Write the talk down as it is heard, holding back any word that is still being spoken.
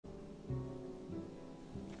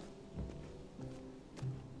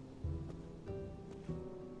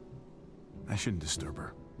I shouldn't disturb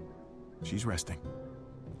her. She's resting.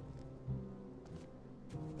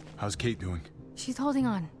 How's Kate doing? She's holding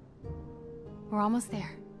on. We're almost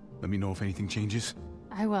there. Let me know if anything changes.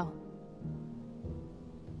 I will.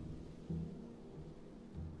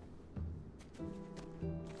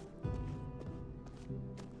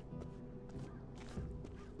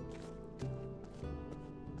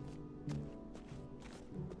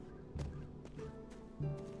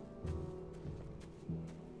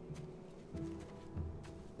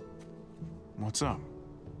 What's up?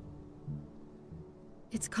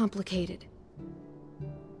 It's complicated.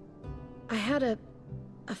 I had a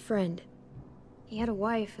friend. He had a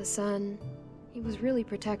wife, a son. He was really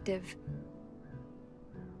protective.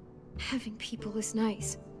 Having people is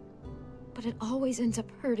nice, but it always ends up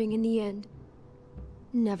hurting in the end.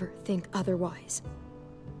 Never think otherwise.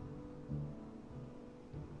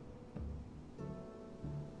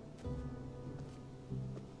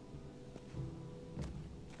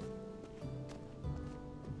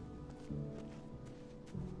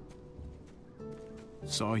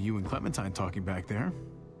 Saw you and Clementine talking back there.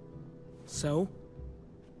 So?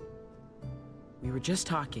 We were just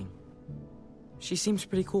talking. She seems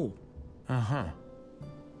pretty cool. Uh-huh.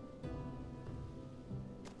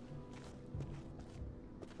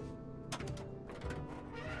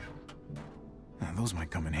 Now, those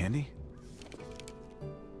might come in handy.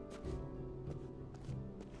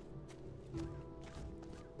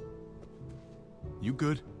 You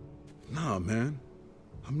good? Nah, man.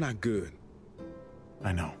 I'm not good.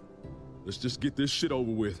 I know. Let's just get this shit over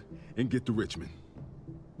with and get to Richmond.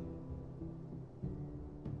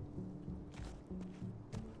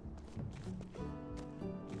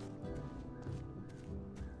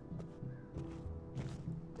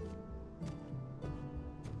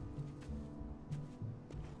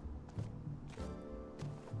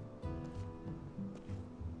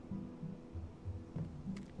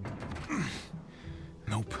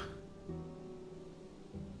 Nope.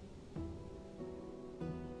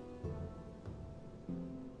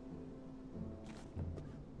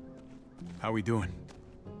 How we doing?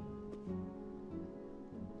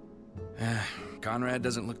 Conrad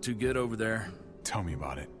doesn't look too good over there. Tell me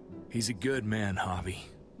about it. He's a good man, Javi.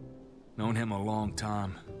 Known him a long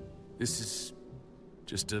time. This is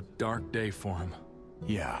just a dark day for him.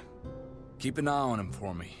 Yeah. Keep an eye on him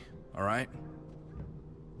for me, all right?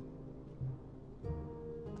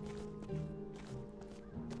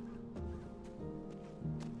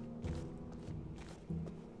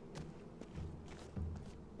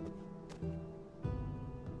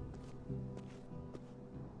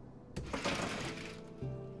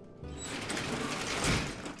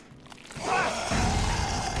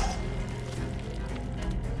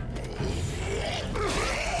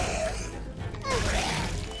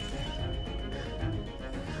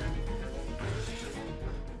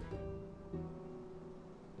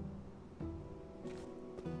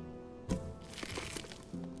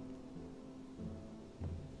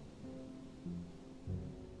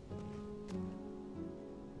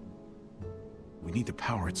 We need to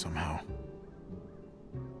power it somehow.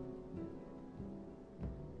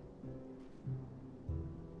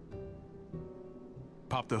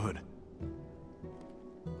 Pop the hood.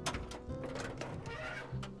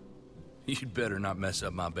 You'd better not mess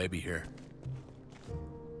up my baby here.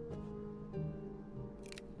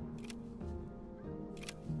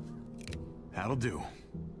 That'll do.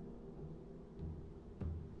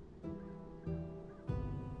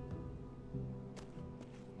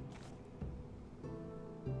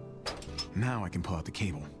 Now I can pull out the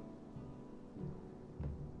cable.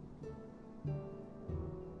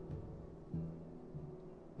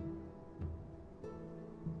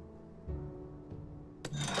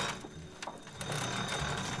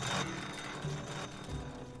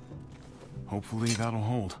 Hopefully that'll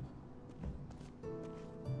hold.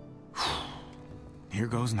 Here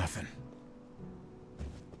goes nothing.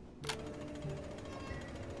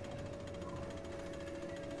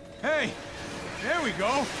 Hey! There we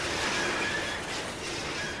go!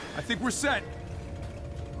 I think we're set.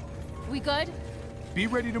 We good? Be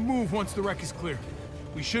ready to move once the wreck is clear.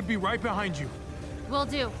 We should be right behind you. Will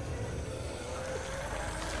do.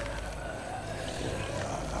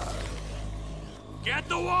 Get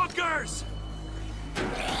the walkers!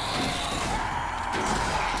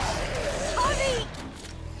 Javi!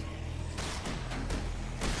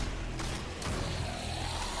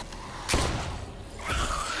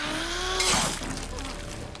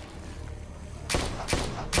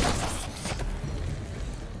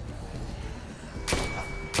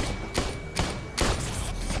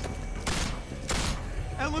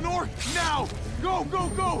 Eleanor, now! Go, go,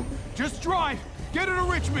 go! Just drive! Get her to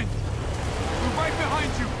Richmond! right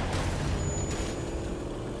behind you!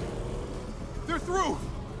 They're through!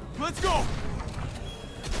 Let's go!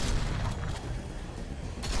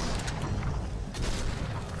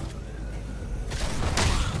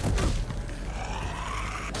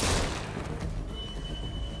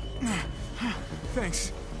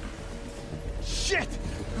 Thanks. Shit!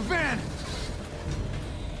 The van!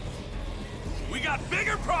 We got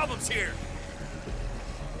bigger problems here!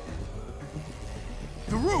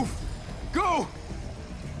 The roof! Go!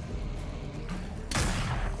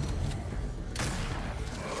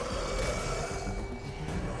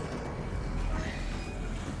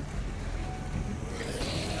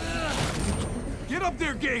 Get up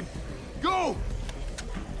there, Gabe! Go!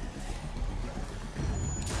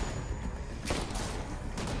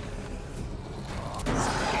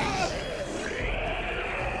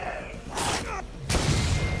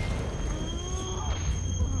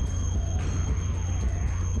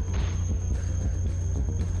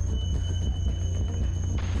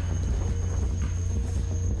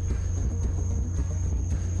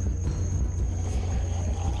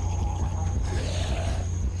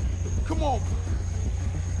 Come on!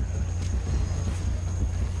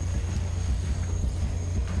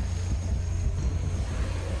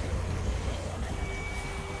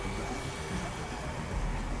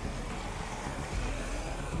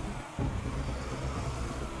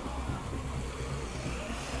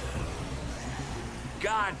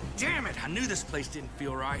 God damn it! I knew this place didn't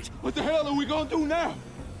feel right. What the hell are we gonna do now?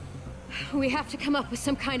 We have to come up with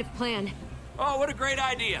some kind of plan. Oh, what a great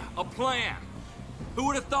idea. A plan. Who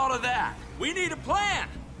would have thought of that? We need a plan.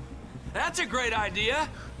 That's a great idea.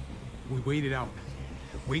 We wait it out.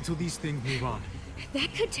 Wait till these things move on.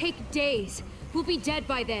 That could take days. We'll be dead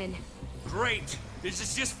by then. Great. This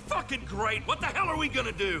is just fucking great. What the hell are we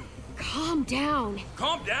gonna do? Calm down.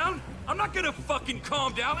 Calm down? I'm not gonna fucking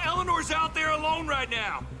calm down. Eleanor's out there alone right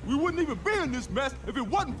now. We wouldn't even be in this mess if it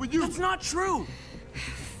wasn't for you. That's not true.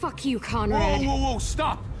 Fuck you, Whoa, Conrad. whoa, whoa,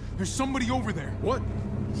 stop! There's somebody over there. What?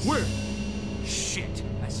 Where? Shit!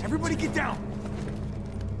 Everybody get down!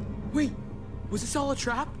 Wait, was this all a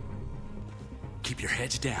trap? Keep your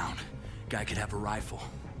heads down. Guy could have a rifle.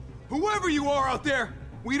 Whoever you are out there,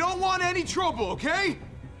 we don't want any trouble, okay?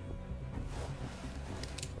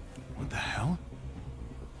 What the hell?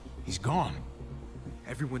 He's gone.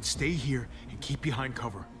 Everyone stay here and keep behind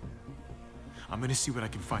cover. I'm gonna see what I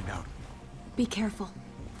can find out. Be careful.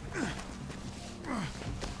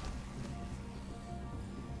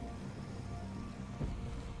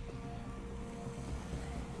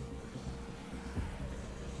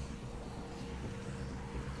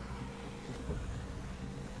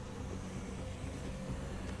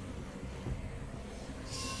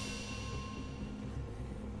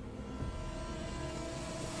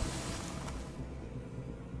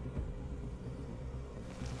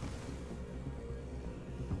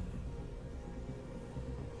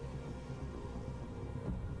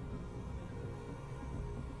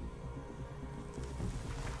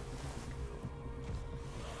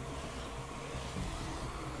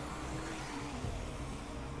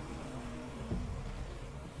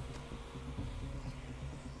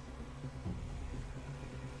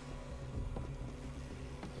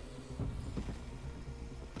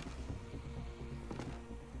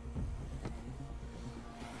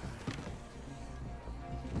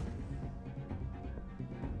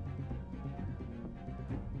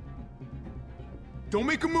 Don't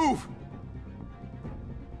make a move!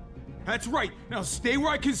 That's right! Now stay where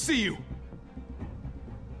I can see you!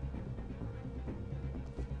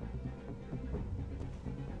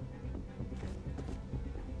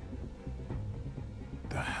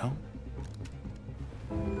 The hell?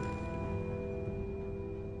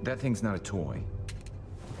 That thing's not a toy.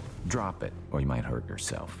 Drop it, or you might hurt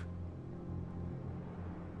yourself.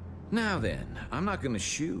 Now then, I'm not gonna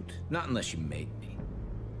shoot. Not unless you make me.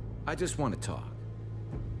 I just want to talk.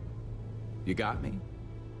 You got me?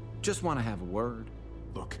 Just want to have a word.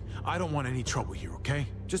 Look, I don't want any trouble here, okay?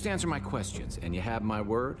 Just answer my questions, and you have my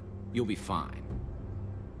word, you'll be fine.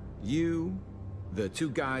 You, the two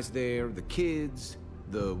guys there, the kids,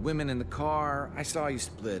 the women in the car, I saw you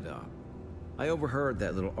split up. I overheard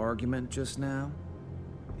that little argument just now.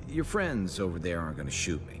 Your friends over there aren't gonna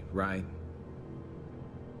shoot me, right?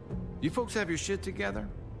 You folks have your shit together?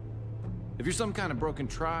 If you're some kind of broken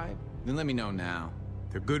tribe, then let me know now.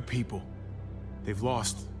 They're good people. They've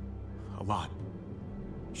lost a lot.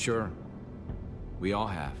 Sure. We all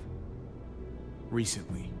have.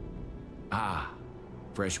 Recently. Ah,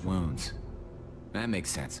 fresh wounds. That makes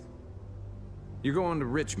sense. You're going to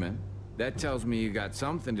Richmond. That tells me you got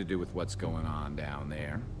something to do with what's going on down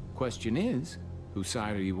there. Question is, whose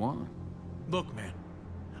side are you on? Look, man,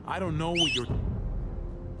 I don't know what you're...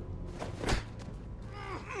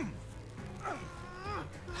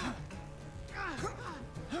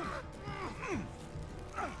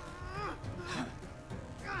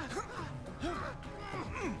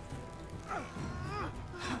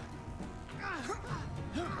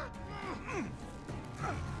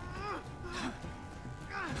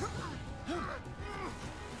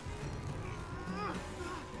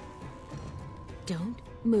 Don't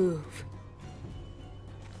move.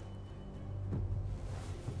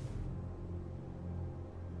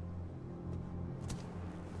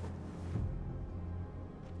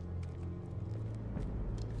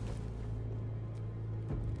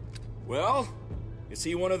 Well, is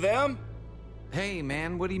he one of them? Hey,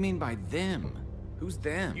 man, what do you mean by them? Who's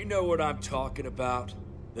them? You know what I'm talking about.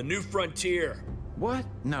 The New Frontier. What?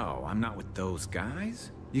 No, I'm not with those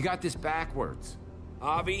guys. You got this backwards.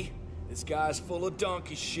 Javi, this guy's full of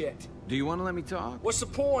donkey shit. Do you want to let me talk? What's the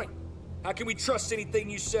point? How can we trust anything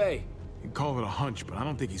you say? You can call it a hunch, but I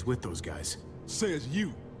don't think he's with those guys. Says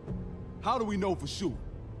you. How do we know for sure?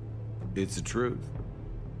 It's the truth.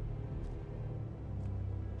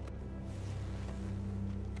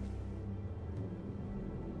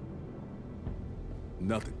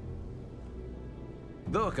 Nothing.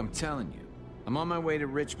 Look, I'm telling you. I'm on my way to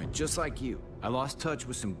Richmond, just like you. I lost touch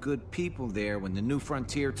with some good people there when the New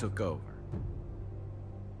Frontier took over.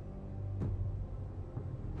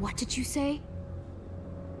 What did you say?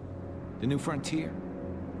 The New Frontier.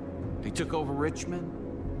 They took over Richmond.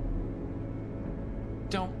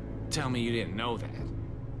 Don't tell me you didn't know that.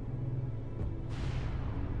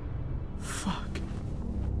 Fuck.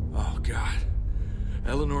 Oh, God.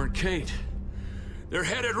 Eleanor and Kate. They're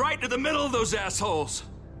headed right to the middle of those assholes.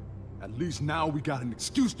 At least now we got an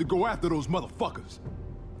excuse to go after those motherfuckers.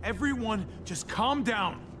 Everyone, just calm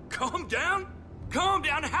down. Calm down? Calm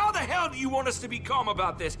down? How the hell do you want us to be calm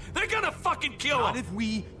about this? They're gonna fucking kill Not him! if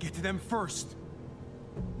we get to them first.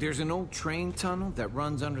 There's an old train tunnel that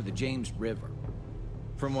runs under the James River.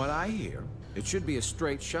 From what I hear, it should be a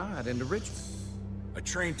straight shot into Richmond. A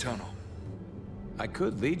train tunnel. I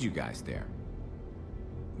could lead you guys there.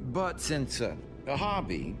 But since a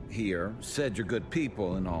hobby here said you're good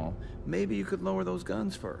people and all, maybe you could lower those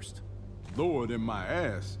guns first. Lower than my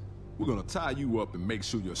ass. We're gonna tie you up and make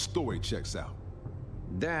sure your story checks out.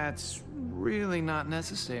 That's really not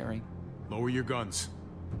necessary. Lower your guns.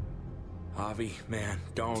 Javi, man,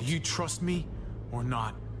 don't. Do you trust me or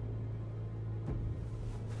not?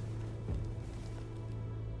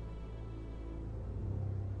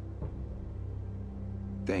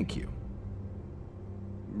 Thank you.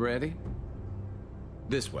 Ready?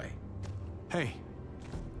 This way. Hey,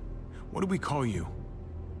 what do we call you?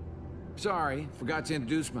 Sorry, forgot to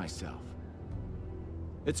introduce myself.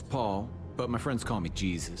 It's Paul, but my friends call me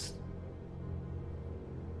Jesus.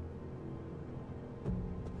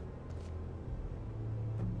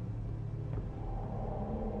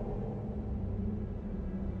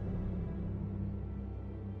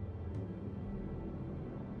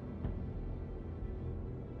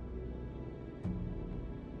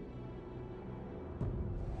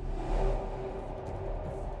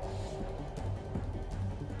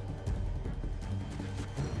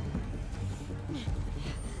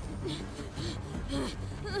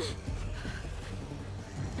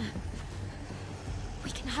 We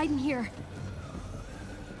can hide in here.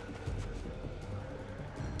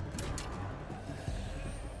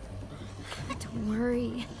 Don't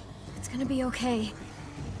worry. It's gonna be okay.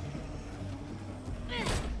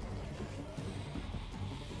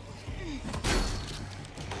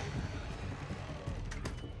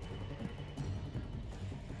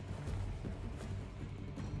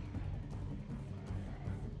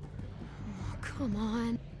 Oh, come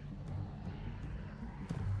on.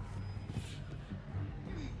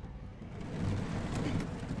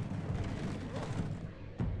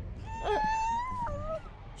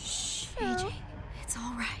 AJ, it's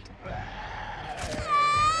all right.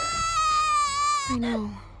 I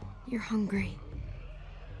know. You're hungry.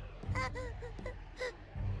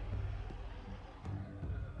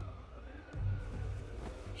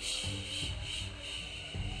 Shh.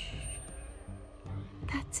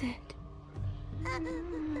 That's it.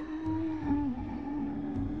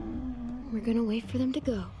 We're gonna wait for them to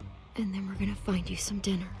go, and then we're gonna find you some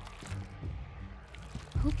dinner.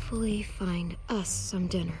 Hopefully find us some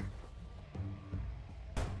dinner.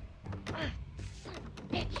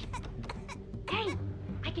 Hey,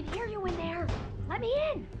 I can hear you in there. Let me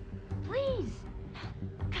in, please.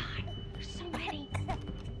 God, there's so many.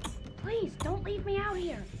 Please, don't leave me out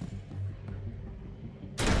here.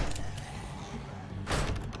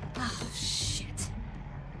 Oh, shit.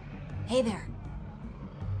 Hey there.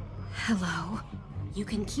 Hello? You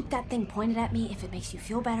can keep that thing pointed at me if it makes you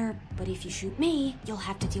feel better, but if you shoot me, you'll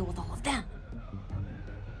have to deal with all of them.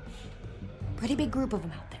 Pretty big group of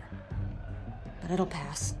them out there. But it'll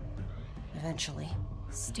pass. Eventually.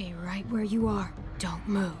 Stay right where you are. Don't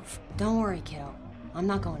move. Don't worry, kiddo. I'm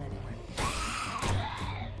not going anywhere.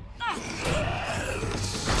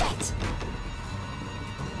 Shit!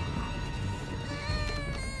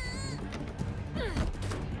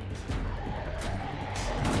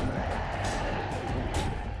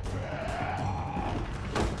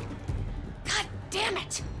 God damn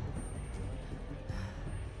it!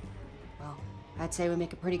 Well, I'd say we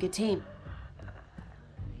make a pretty good team.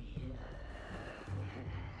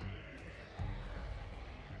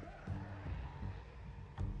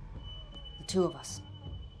 The two of us.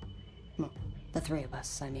 Well, the three of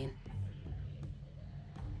us, I mean.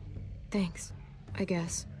 Thanks, I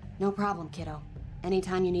guess. No problem, kiddo.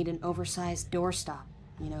 Anytime you need an oversized doorstop,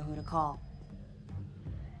 you know who to call.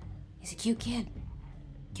 He's a cute kid.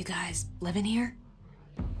 You guys living here?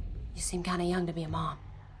 You seem kinda young to be a mom.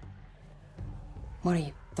 What are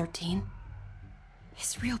you, 13?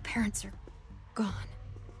 His real parents are gone.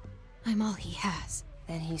 I'm all he has.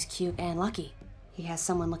 Then he's cute and lucky. He has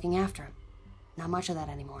someone looking after him. Not much of that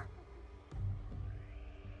anymore.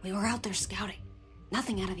 We were out there scouting.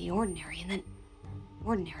 Nothing out of the ordinary, and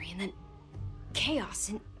then... chaos,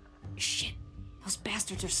 and... shit. Those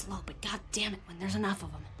bastards are slow, but god damn it when there's enough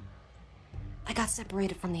of them. I got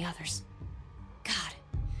separated from the others. God.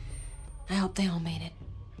 I hope they all made it.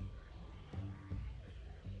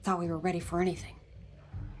 Thought we were ready for anything.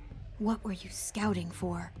 What were you scouting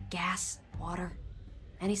for? Gas, water,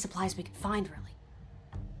 any supplies we could find, really.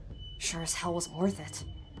 Sure as hell wasn't worth it.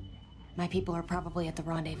 My people are probably at the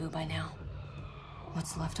rendezvous by now.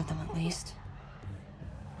 What's left of them, at least.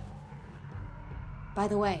 By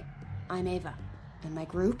the way, I'm Ava, and my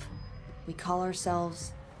group, we call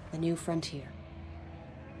ourselves the New Frontier.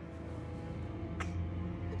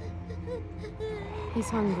 He's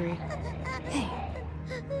hungry. Hey,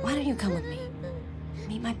 why don't you come with me?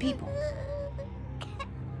 Meet my people.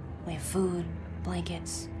 We have food,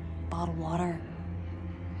 blankets, bottled water.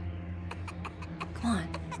 Come on,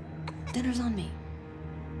 dinner's on me.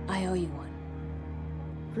 I owe you one.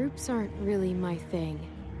 Groups aren't really my thing.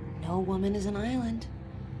 No woman is an island.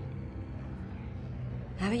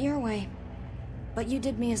 Have it your way. But you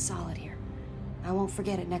did me a solid here. I won't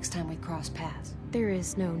forget it next time we cross paths. There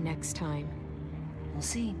is no next time. We'll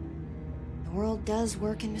see. The world does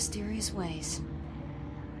work in mysterious ways.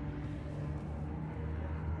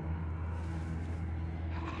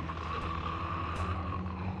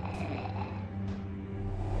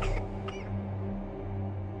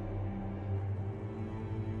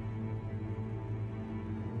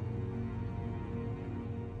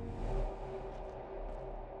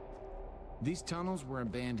 These tunnels were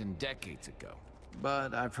abandoned decades ago,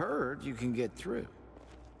 but I've heard you can get through.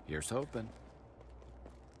 Here's hoping.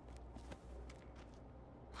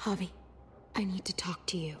 Javi, I need to talk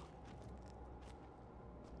to you.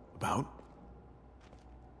 About?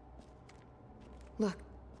 Look,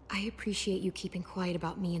 I appreciate you keeping quiet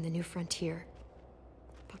about me and the New Frontier.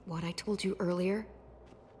 But what I told you earlier,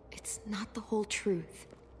 it's not the whole truth.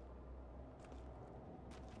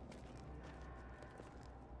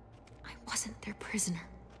 I wasn't their prisoner.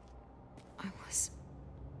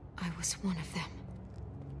 I was one of them.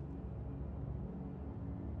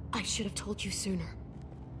 I should have told you sooner.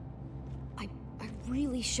 I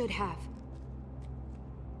really should have.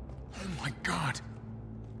 Oh my god!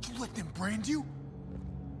 You let them brand you?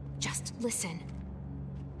 Just listen.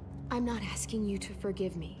 I'm not asking you to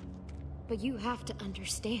forgive me, but you have to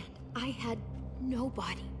understand, I had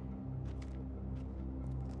nobody.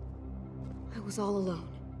 I was all alone,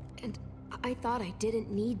 and I thought I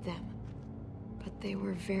didn't need them, but they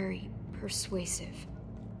were very persuasive.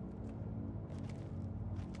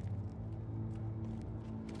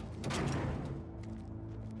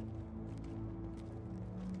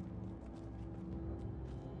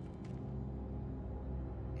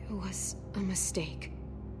 It was a mistake,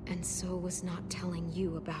 and so was not telling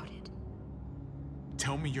you about it.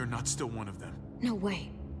 Tell me you're not still one of them. No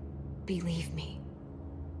way. Believe me.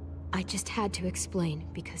 I just had to explain,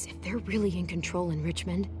 because if they're really in control in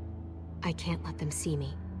Richmond, I can't let them see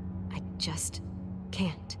me. I just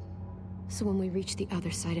can't. So when we reach the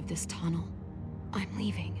other side of this tunnel, I'm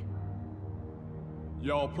leaving.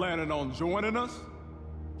 Y'all planning on joining us?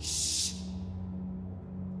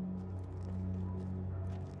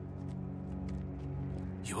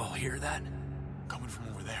 You all hear that? Coming from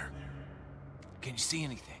over there. Can you see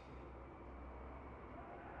anything?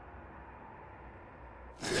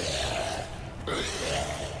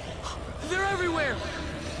 They're everywhere!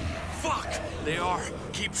 Fuck! They are.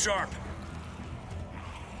 Keep sharp.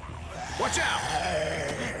 Watch out!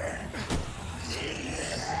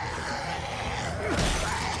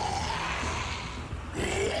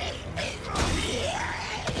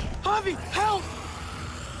 Javi, help!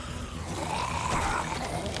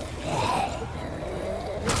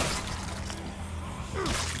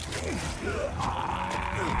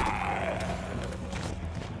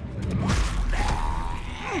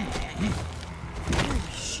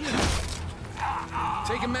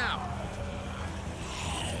 Take him out.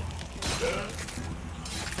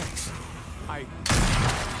 Thanks.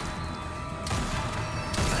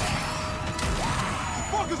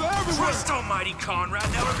 Fuckers are everywhere! Trust almighty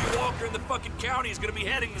Conrad, now every walker in the fucking county is gonna be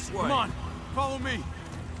heading this way. Come on, follow me.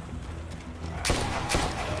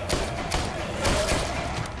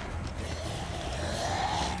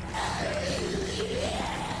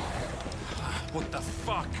 What the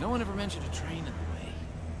fuck? No one ever mentioned a train in the way.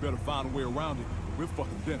 Better find a way around it. We're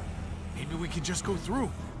fucking dinner. Maybe we can just go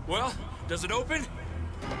through. Well, does it open?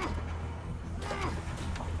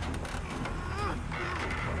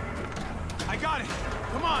 I got it.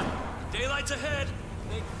 Come on. Daylight's ahead.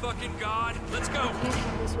 Thank fucking God. Let's go. Can't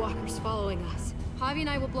have those walkers following us. Javi and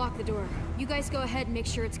I will block the door. You guys go ahead and make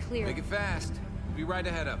sure it's clear. Make it fast. We'll be right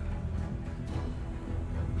ahead of you.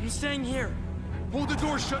 I'm staying here. Hold the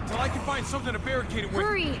door shut until I can find something to barricade it with.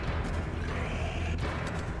 Hurry!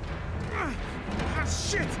 Ah,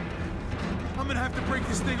 shit! I'm gonna have to break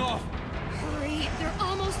this thing off. Hurry! They're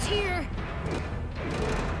almost here!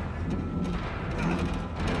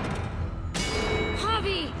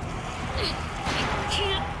 Javi! I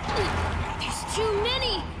can't... There's too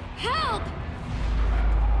many! Help!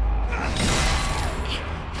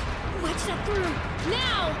 Wedge that through!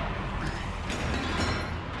 Now!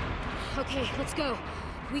 Okay, let's go.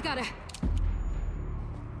 We gotta...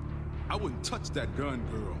 I wouldn't touch that gun,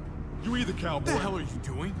 girl. You either, cowboy. What the hell are you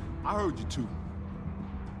doing? I heard you too.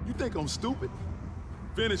 You think I'm stupid?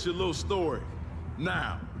 Finish your little story.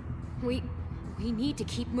 Now. We need to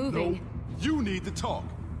keep No, moving. you need to talk.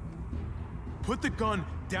 Put the gun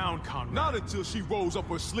down, Conrad. Not until she rolls up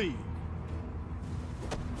her sleeve.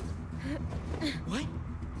 What?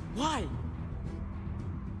 Why?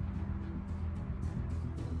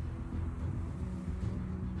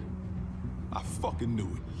 I fucking knew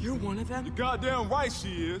it. You're one of them? You're goddamn right she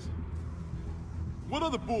is. What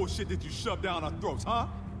other bullshit did you shove down our throats, huh?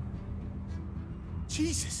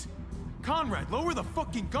 Jesus. Conrad, lower the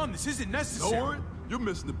fucking gun. This isn't necessary. Lower it? You're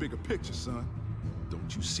missing the bigger picture, son.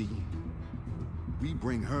 Don't you see? We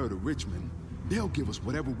bring her to Richmond, they'll give us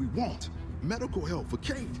whatever we want. Medical help for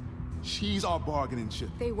Kate. She's our bargaining chip.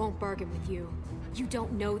 They won't bargain with you. You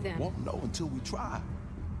don't know them. Won't know until we try.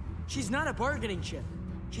 She's not a bargaining chip.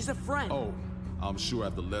 She's a friend. Oh, I'm sure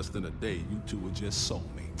after less than a day, you two are just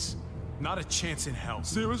soulmates. Not a chance in hell.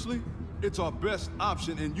 Seriously? It's our best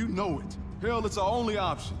option and you know it. Hell, it's our only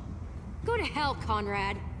option. Go to hell,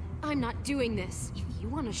 Conrad. I'm not doing this. If you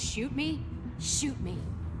want to shoot me, shoot me.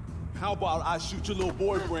 How about I shoot your little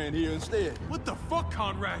boyfriend here instead? What the fuck,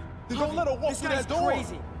 Conrad? Then don't let her walk This through guy's that door.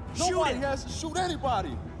 crazy. Shoot Nobody him. has to shoot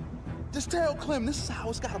anybody. Just tell Clem this is how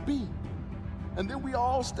it's gotta be. And then we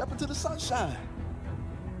all step into the sunshine.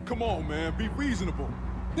 Come on, man, be reasonable.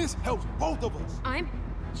 This helps both of us. I'm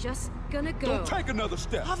just gonna go. Don't take another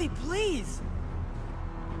step. Javi, please!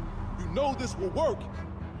 You know this will work.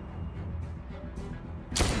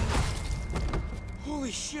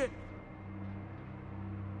 Holy shit!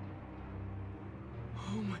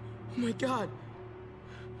 Oh my god.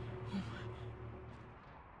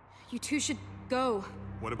 You two should go.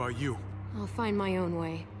 What about you? I'll find my own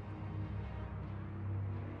way.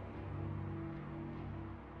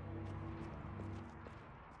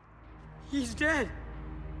 He's dead!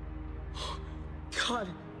 God,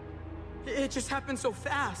 it just happened so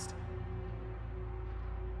fast.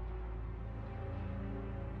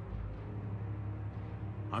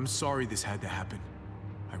 I'm sorry this had to happen.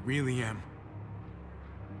 I really am.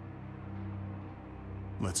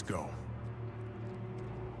 Let's go.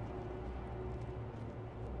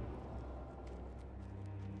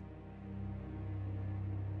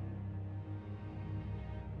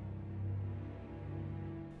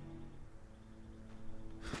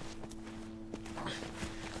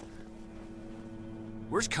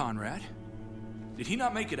 Where's Conrad? Did he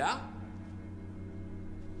not make it out?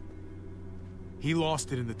 He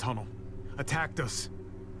lost it in the tunnel. Attacked us.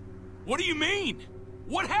 What do you mean?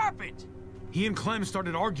 What happened? He and Clem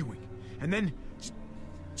started arguing, and then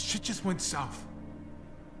shit just went south.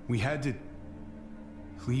 We had to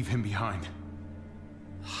leave him behind.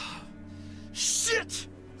 Shit!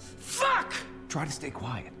 Fuck! Try to stay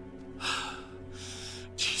quiet.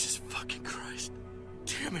 Jesus fucking Christ.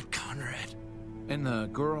 Damn it, Conrad. And the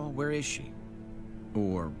girl, where is she?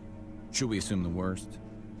 Or should we assume the worst?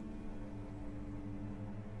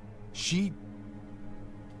 She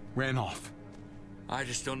ran off. I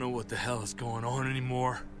just don't know what the hell is going on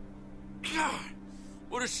anymore. God,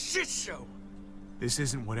 what a shit show. This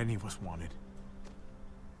isn't what any of us wanted.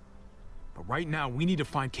 But right now, we need to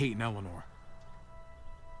find Kate and Eleanor.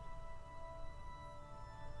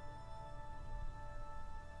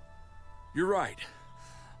 You're right.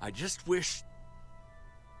 I just wish...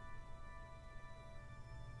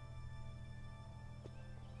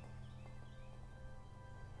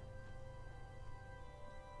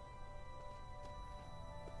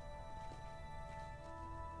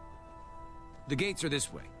 The gates are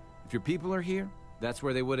this way. If your people are here, that's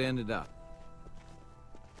where they would have ended up.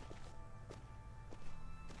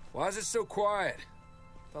 Why is it so quiet?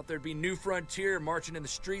 Thought there'd be New Frontier marching in the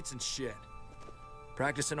streets and shit.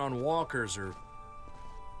 Practicing on walkers or...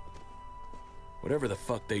 whatever the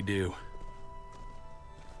fuck they do.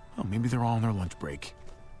 Oh, maybe they're all on their lunch break.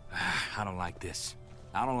 I don't like this.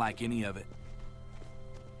 I don't like any of it.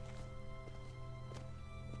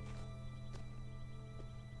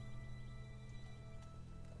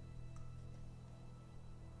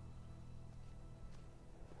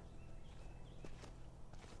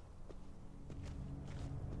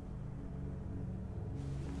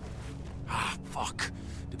 Fuck.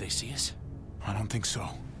 Did they see us? I don't think so.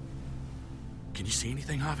 Can you see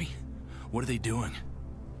anything, Javi? What are they doing?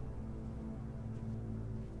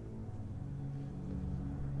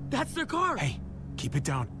 That's their car! Hey, keep it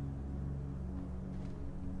down.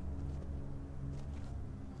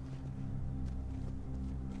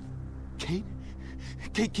 Kate?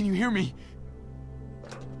 Kate, can you hear me?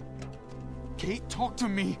 Kate, talk to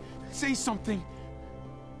me. Say something.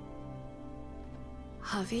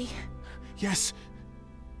 Javi? Yes.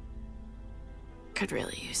 Could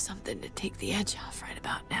really use something to take the edge off right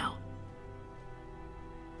about now.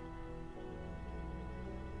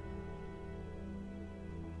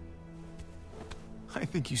 I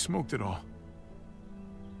think you smoked it all.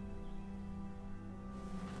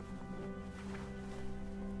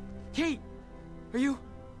 Kate! Are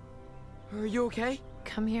you okay?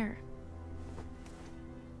 Come here.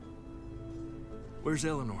 Where's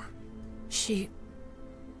Eleanor? She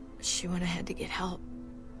went ahead to get help.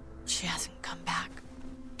 She hasn't come back.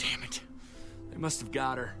 Damn it. They must have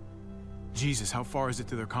got her. Jesus, how far is it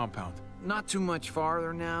to their compound? Not too much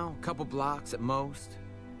farther now. A couple blocks at most.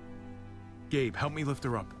 Gabe, help me lift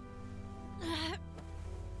her up.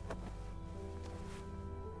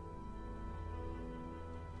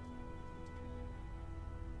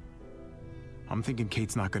 I'm thinking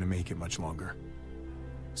Kate's not gonna make it much longer.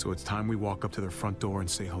 So it's time we walk up to their front door and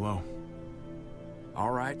say hello.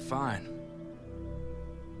 All right, fine.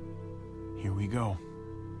 Here we go.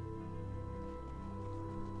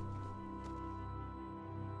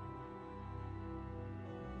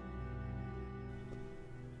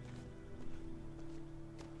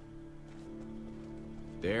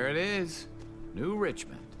 There it is. New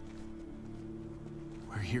Richmond.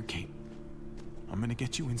 We're here, Kate. I'm gonna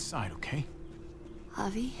get you inside, okay?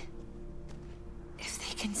 Javi, if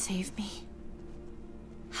they can save me,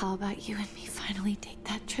 how about you and me finally take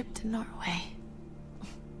that trip to Norway?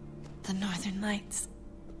 The Northern Lights.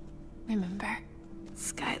 Remember?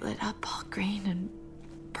 Sky lit up all green and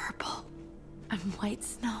purple and white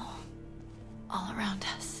snow all around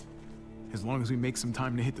us. As long as we make some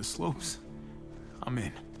time to hit the slopes, I'm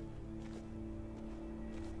in.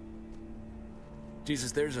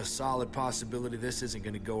 Jesus, there's a solid possibility this isn't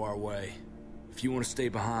gonna go our way. If you want to stay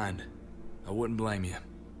behind, I wouldn't blame you.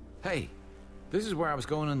 Hey, this is where I was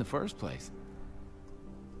going in the first place.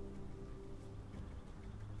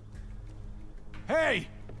 Hey!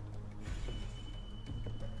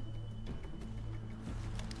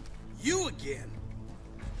 You again?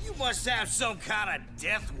 You must have some kind of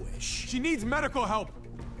death wish. She needs medical help.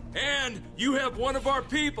 And you have one of our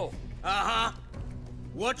people. Uh-huh.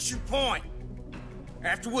 What's your point?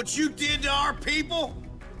 After what you did to our people?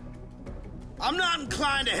 I'm not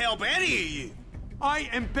inclined to help any of you. I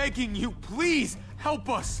am begging you, please help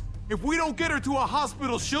us. If we don't get her to a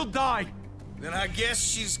hospital, she'll die. Then I guess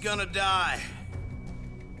she's gonna die.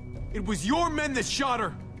 It was your men that shot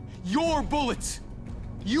her. Your bullets.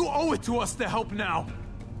 You owe it to us to help now.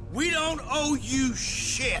 We don't owe you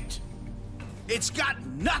shit. It's got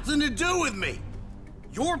nothing to do with me.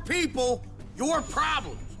 Your people, your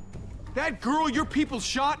problems. That girl your people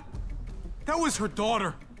shot, that was her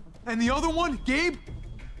daughter. And the other one, Gabe?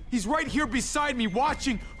 He's right here beside me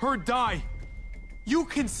watching her die. You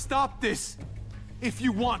can stop this. if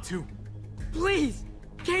you want to. Please!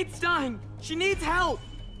 Kate's dying! She needs help!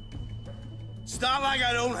 It's not like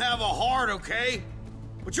I don't have a heart, okay?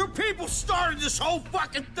 But your people started this whole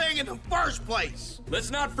fucking thing in the first place!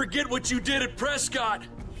 Let's not forget what you did at Prescott!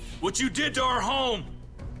 What you did to our home!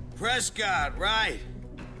 Prescott, right?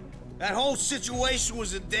 That whole situation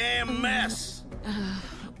was a damn mess.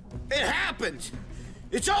 It happened!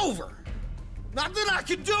 It's over! Nothing I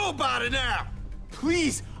can do about it now!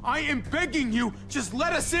 Please, I am begging you, just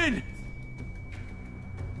let us in!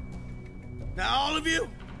 Now all of you,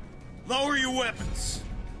 lower your weapons.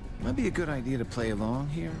 Might be a good idea to play along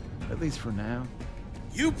here, at least for now.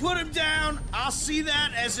 You put him down, I'll see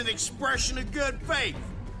that as an expression of good faith.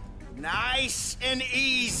 Nice and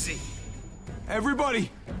easy.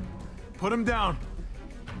 Everybody, put him down.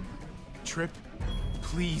 Tripp,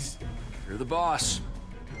 please. You're the boss.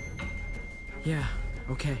 Yeah,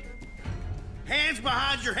 okay. Hands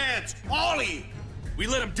behind your heads, all of you. We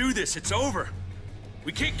let him do this, it's over.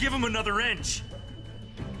 We can't give him another inch.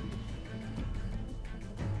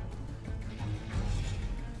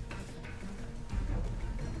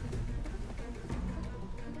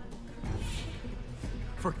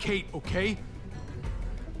 For Kate, okay?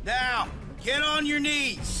 Now, get on your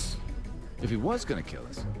knees. If he was gonna kill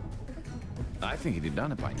us, I think he'd have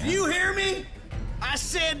done it by now. Do you hear me? I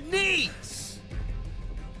said knees.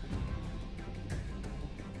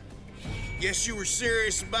 Guess you were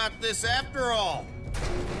serious about this after all.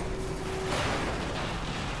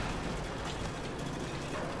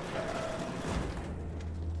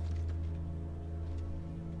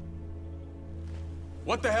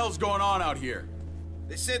 What the hell's going on out here?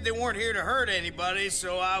 They said they weren't here to hurt anybody,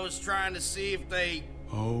 so I was trying to see if they...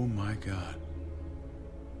 Oh my God.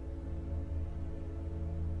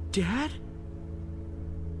 Dad?